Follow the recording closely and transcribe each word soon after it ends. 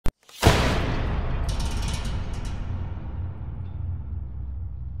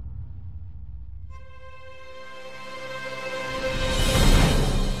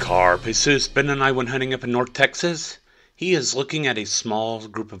Jesus. Ben and I went hunting up in North Texas. He is looking at a small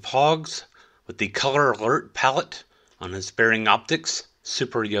group of hogs with the color alert palette on his Bering Optics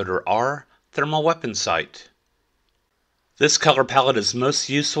Super Yoter-R thermal weapon sight. This color palette is most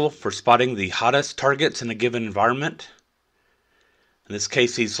useful for spotting the hottest targets in a given environment. In this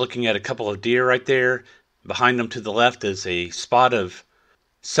case, he's looking at a couple of deer right there. Behind him to the left is a spot of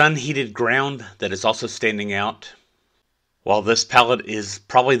sun-heated ground that is also standing out. While this palette is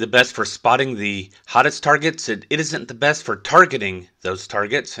probably the best for spotting the hottest targets, it isn't the best for targeting those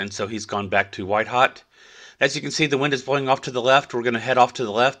targets, and so he's gone back to white hot. As you can see, the wind is blowing off to the left. We're going to head off to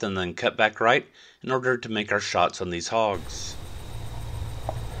the left and then cut back right in order to make our shots on these hogs.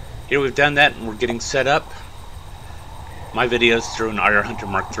 Here we've done that and we're getting set up. My videos through an IR Hunter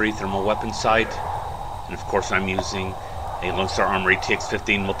MKIII thermal weapon sight, and of course I'm using a Lone Star Armory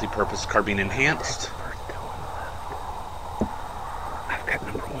TX15 multi-purpose carbine enhanced. I've got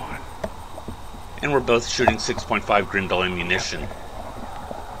number 1. And we're both shooting 6.5 Grendel ammunition.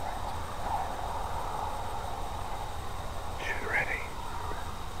 Shoot ready.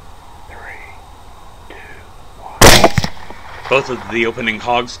 3, 2, 1. Both of the opening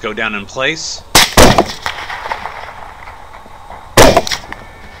hogs go down in place.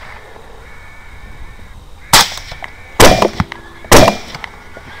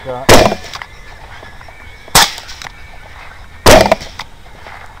 Shot.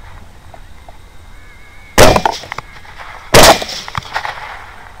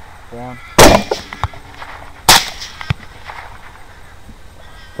 Down.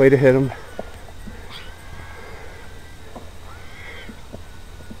 Way to hit him.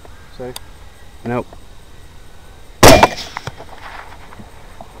 Safe? Nope.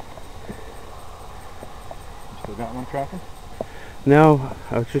 Still got one tracking? No,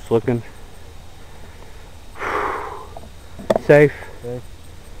 I was just looking. Safe. Safe.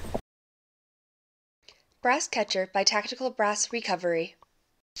 Brass Catcher by Tactical Brass Recovery.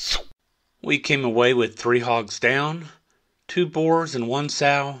 We came away with 3 hogs down, 2 boars and 1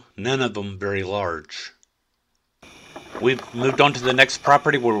 sow, none of them very large. We've moved on to the next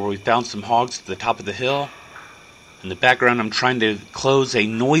property where we found some hogs at the top of the hill. In the background I'm trying to close a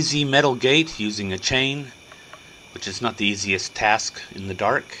noisy metal gate using a chain, which is not the easiest task in the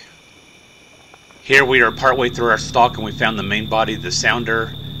dark. Here we are partway through our stalk and we found the main body of the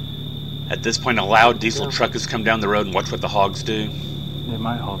sounder. At this point a loud diesel truck has come down the road, and watch what the hogs do. They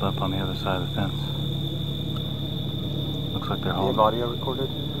might hold up on the other side of the fence. Looks like they're holding. You have audio recorded?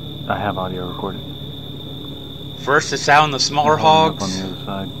 I have audio recorded. First the sow and the smaller hogs. Up on the other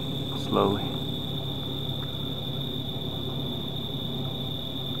side, slowly.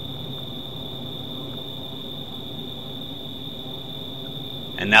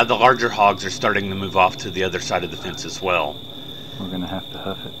 And now the larger hogs are starting to move off to the other side of the fence as well. We're going to have to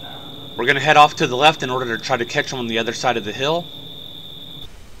huff it. We're going to head off to the left in order to try to catch them on the other side of the hill.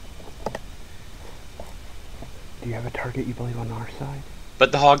 Do you have a target you believe on our side?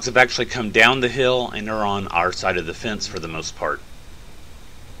 But the hogs have actually come down the hill and are on our side of the fence for the most part.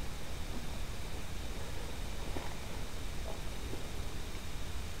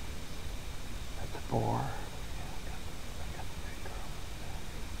 That's a boar.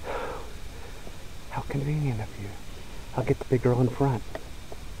 How convenient of you. I'll get the big girl in front.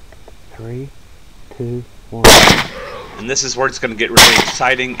 3, 2, 1. And this is where it's going to get really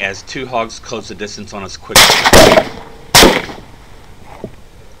exciting as 2 hogs close the distance on us quickly.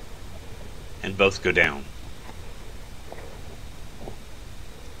 And both go down.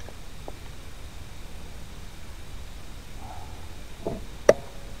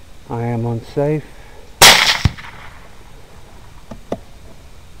 I am unsafe.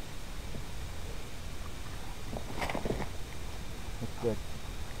 Good.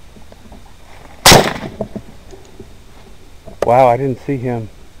 Wow, I didn't see him.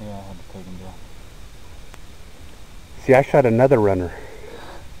 Yeah, I had to take him down. See, I shot another runner.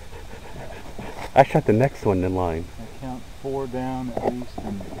 I shot the next one in line. I count 4 down at least,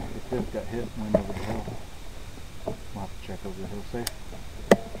 and the 5th got hit and went over the hill. We'll have to check over the hill. Safe?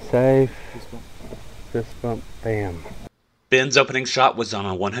 Safe. Fist bump. Fist bump. Bam. Ben's opening shot was on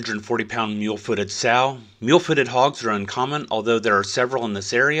a 140-pound mule-footed sow. Mule-footed hogs are uncommon, although there are several in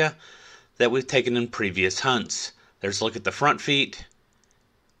this area that we've taken in previous hunts. There's a look at the front feet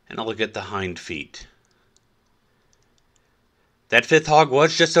and a look at the hind feet. That 5th hog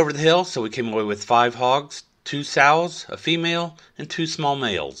was just over the hill, so we came away with 5 hogs, 2 sows, a female, and 2 small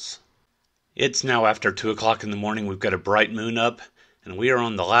males. It's now after 2 o'clock in the morning. We've got a bright moon up, and we are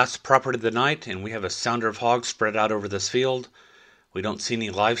on the last property of the night, and we have a sounder of hogs spread out over this field. We don't see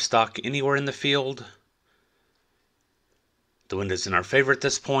any livestock anywhere in the field. The wind is in our favor at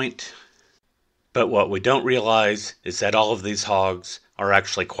this point. But what we don't realize is that all of these hogs are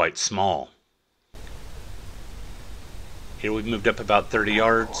actually quite small. Here we've moved up about 30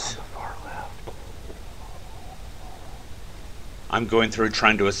 yards. I'm going through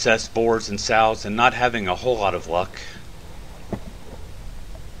trying to assess boars and sows and not having a whole lot of luck.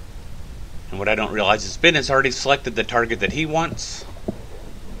 And what I don't realize is Ben has already selected the target that he wants.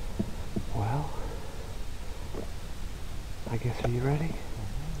 Well, I guess, are you ready?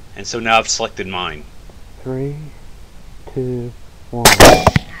 And so now I've selected mine. 3, 2, 1.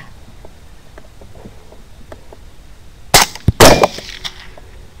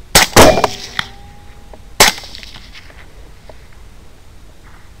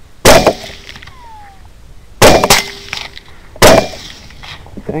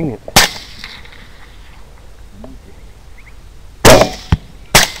 Dang it.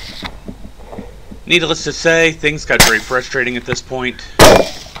 Needless to say, things got very frustrating at this point.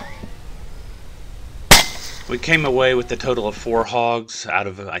 We came away with a total of 4 hogs out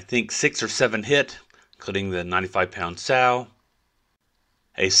of, I think, 6 or 7 hit, including the 95-pound sow,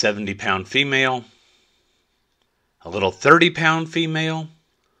 a 70-pound female, a little 30-pound female,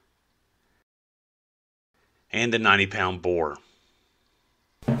 and a 90-pound boar.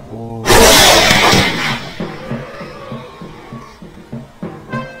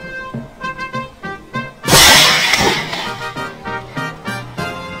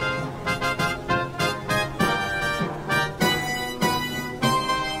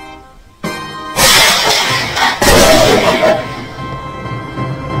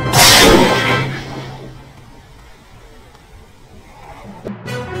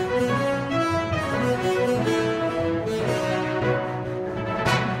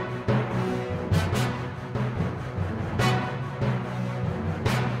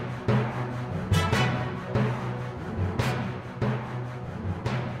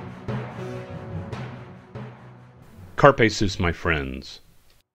 Carpe sus, my friends.